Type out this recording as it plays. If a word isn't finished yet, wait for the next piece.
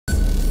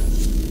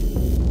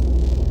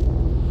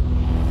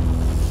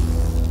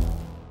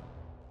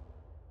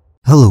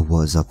Hello,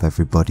 what's up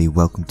everybody,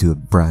 welcome to a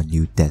brand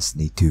new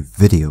Destiny 2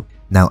 video.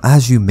 Now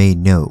as you may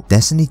know,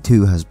 Destiny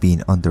 2 has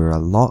been under a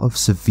lot of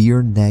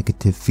severe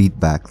negative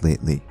feedback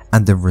lately,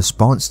 and in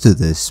response to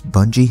this,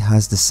 Bungie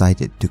has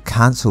decided to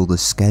cancel the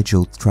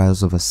scheduled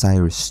Trials of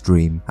Osiris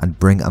stream and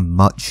bring a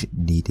much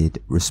needed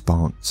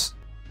response.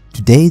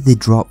 Today they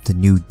dropped a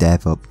new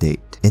dev update.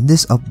 In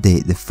this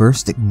update, they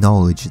first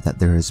acknowledge that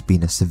there has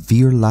been a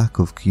severe lack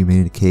of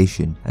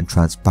communication and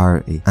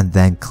transparency, and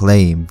then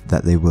claim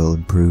that they will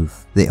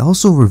improve. They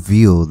also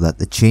reveal that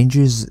the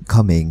changes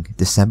coming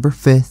December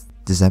 5th,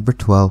 December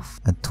 12th,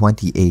 and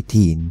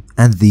 2018,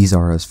 and these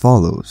are as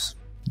follows.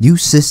 New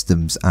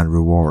systems and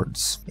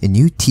rewards. A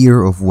new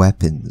tier of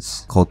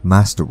weapons called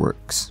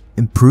Masterworks.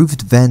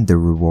 Improved vendor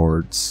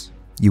rewards.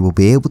 You will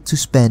be able to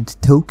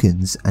spend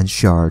tokens and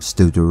shards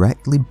to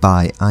directly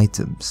buy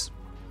items.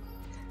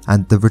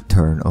 And the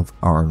return of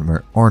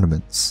armor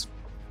ornaments.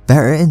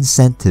 Better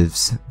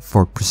incentives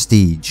for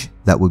prestige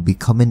that will be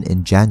coming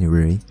in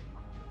January.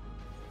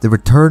 The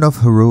return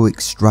of heroic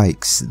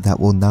strikes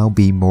that will now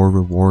be more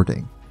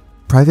rewarding.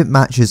 Private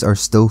matches are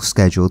still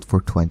scheduled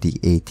for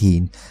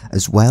 2018,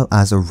 as well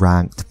as a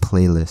ranked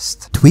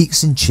playlist.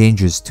 Tweaks and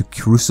changes to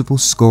Crucible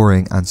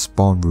scoring and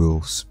spawn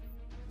rules.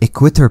 A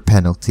quitter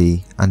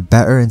penalty and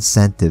better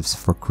incentives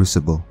for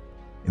Crucible.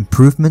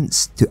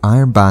 Improvements to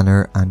Iron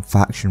Banner and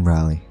Faction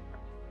Rally.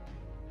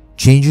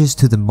 Changes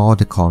to the mod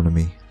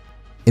economy.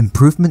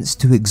 Improvements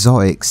to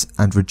exotics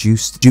and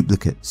reduced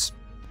duplicates.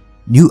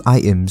 New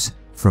items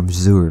from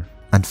Zur.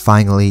 And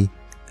finally,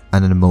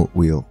 an emote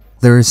wheel.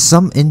 There is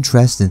some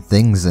interesting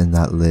things in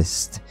that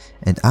list,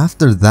 and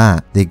after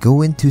that they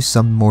go into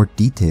some more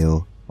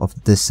detail of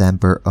the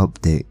December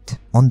update.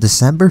 On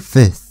December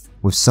 5th,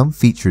 with some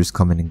features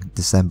coming in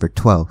December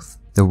 12th,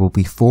 there will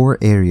be 4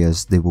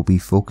 areas they will be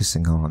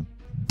focusing on.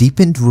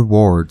 Deepened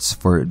rewards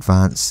for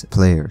advanced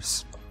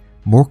players.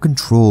 More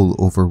control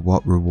over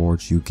what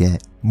rewards you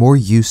get. More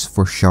use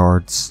for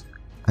shards.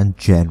 And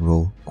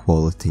general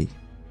quality.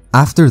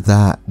 After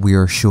that, we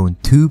are shown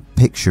 2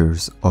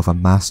 pictures of a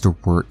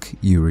Masterwork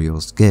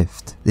Uriel's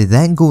gift. They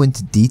then go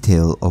into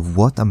detail of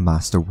what a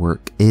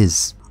Masterwork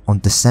is. On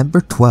December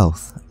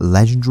 12th,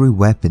 legendary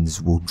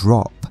weapons will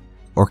drop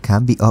or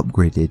can be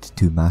upgraded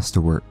to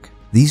Masterwork.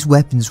 These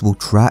weapons will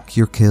track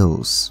your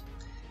kills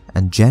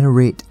and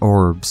generate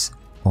orbs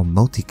on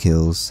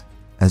multi-kills,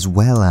 as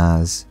well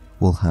as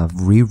will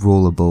have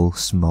re-rollable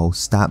small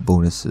stat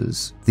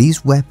bonuses.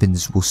 These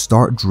weapons will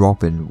start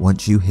dropping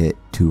once you hit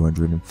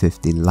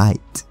 250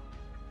 light,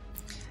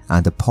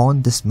 and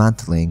upon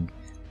dismantling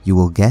you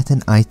will get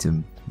an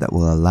item that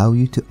will allow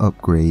you to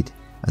upgrade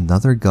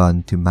another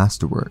gun to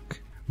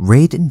Masterwork.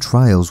 Raid and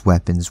Trials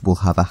weapons will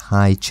have a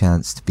high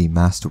chance to be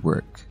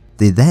Masterwork.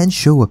 They then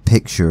show a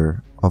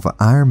picture of an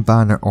Iron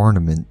Banner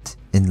ornament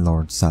in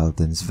Lord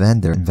Saladin's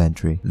vendor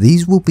inventory.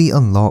 These will be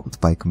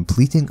unlocked by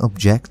completing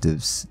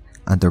objectives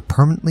and are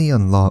permanently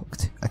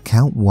unlocked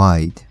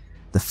account-wide.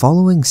 The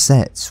following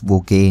sets will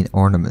gain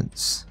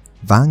ornaments: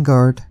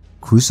 Vanguard,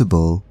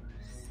 Crucible,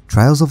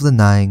 Trials of the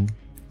Nine,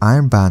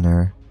 Iron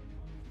Banner,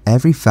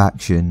 every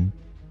faction,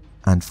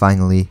 and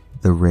finally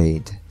the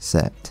Raid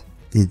set.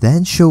 They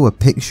then show a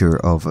picture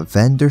of a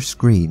vendor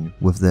screen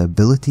with the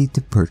ability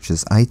to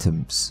purchase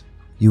items.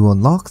 You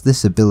unlock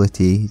this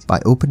ability by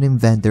opening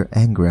vendor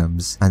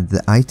engrams, and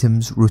the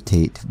items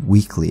rotate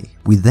weekly.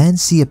 We then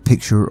see a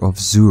picture of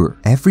Zur.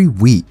 Every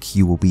week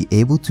you will be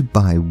able to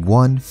buy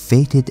 1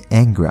 fated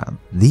engram.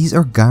 These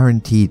are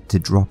guaranteed to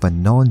drop a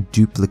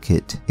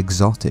non-duplicate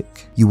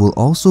exotic. You will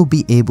also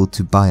be able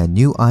to buy a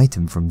new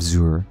item from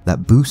Zur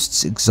that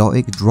boosts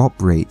exotic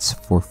drop rates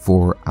for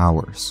 4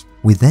 hours.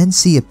 We then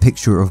see a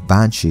picture of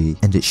Banshee,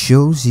 and it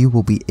shows you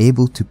will be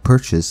able to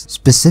purchase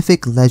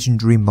specific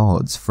legendary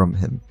mods from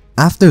him.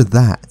 After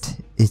that,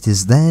 it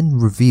is then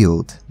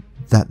revealed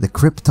that the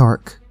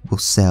Cryptarch will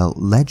sell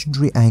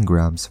legendary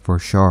engrams for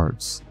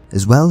shards.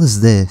 As well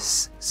as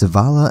this,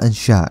 Zavala and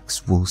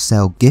Shaxx will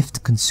sell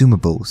gift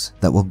consumables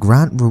that will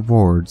grant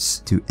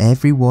rewards to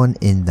everyone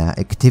in that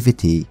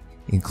activity,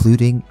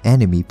 including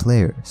enemy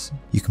players.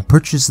 You can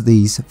purchase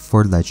these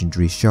for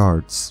legendary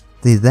shards.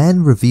 They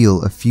then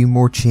reveal a few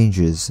more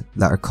changes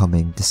that are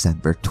coming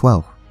December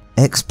 12th.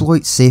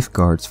 Exploit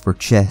safeguards for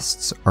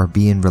chests are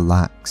being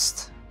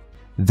relaxed.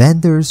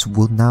 Vendors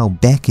will now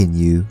beckon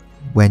you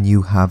when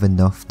you have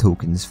enough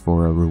tokens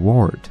for a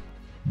reward.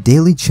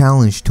 Daily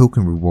challenge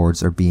token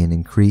rewards are being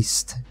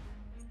increased,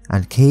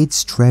 and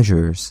Cade's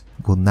treasures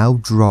will now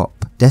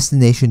drop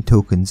destination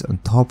tokens on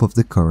top of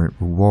the current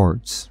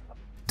rewards.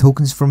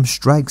 Tokens from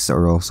strikes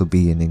are also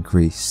being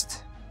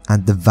increased,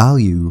 and the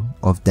value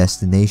of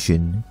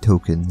destination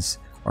tokens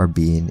are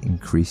being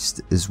increased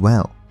as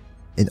well.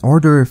 In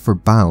order for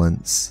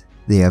balance,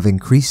 they have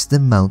increased the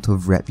amount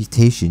of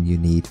reputation you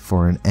need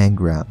for an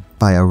engram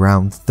by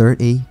around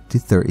 30 to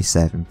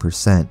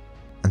 37%.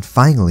 And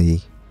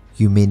finally,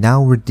 you may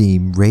now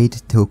redeem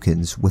raid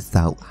tokens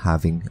without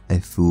having a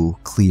full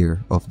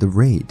clear of the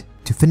raid.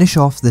 To finish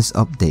off this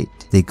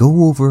update, they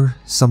go over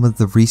some of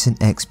the recent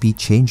XP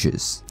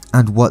changes,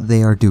 and what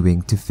they are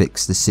doing to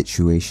fix the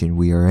situation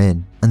we are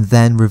in, and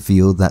then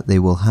reveal that they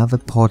will have a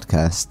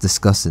podcast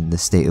discussing the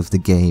state of the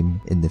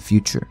game in the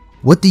future.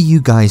 What do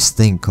you guys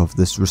think of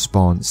this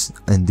response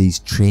and these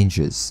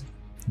changes?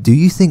 Do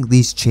you think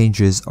these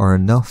changes are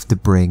enough to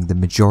bring the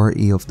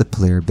majority of the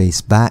player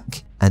base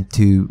back and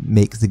to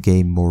make the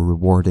game more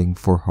rewarding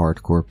for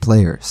hardcore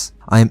players?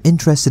 I am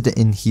interested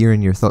in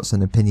hearing your thoughts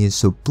and opinions,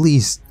 so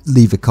please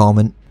leave a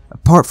comment.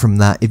 Apart from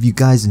that, if you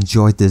guys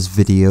enjoyed this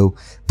video,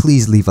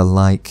 please leave a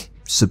like,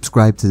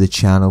 subscribe to the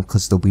channel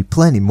because there'll be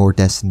plenty more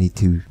Destiny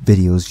 2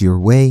 videos your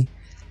way.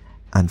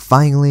 And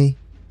finally,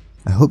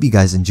 I hope you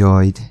guys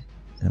enjoyed,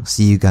 and I'll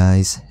see you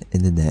guys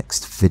in the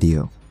next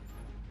video.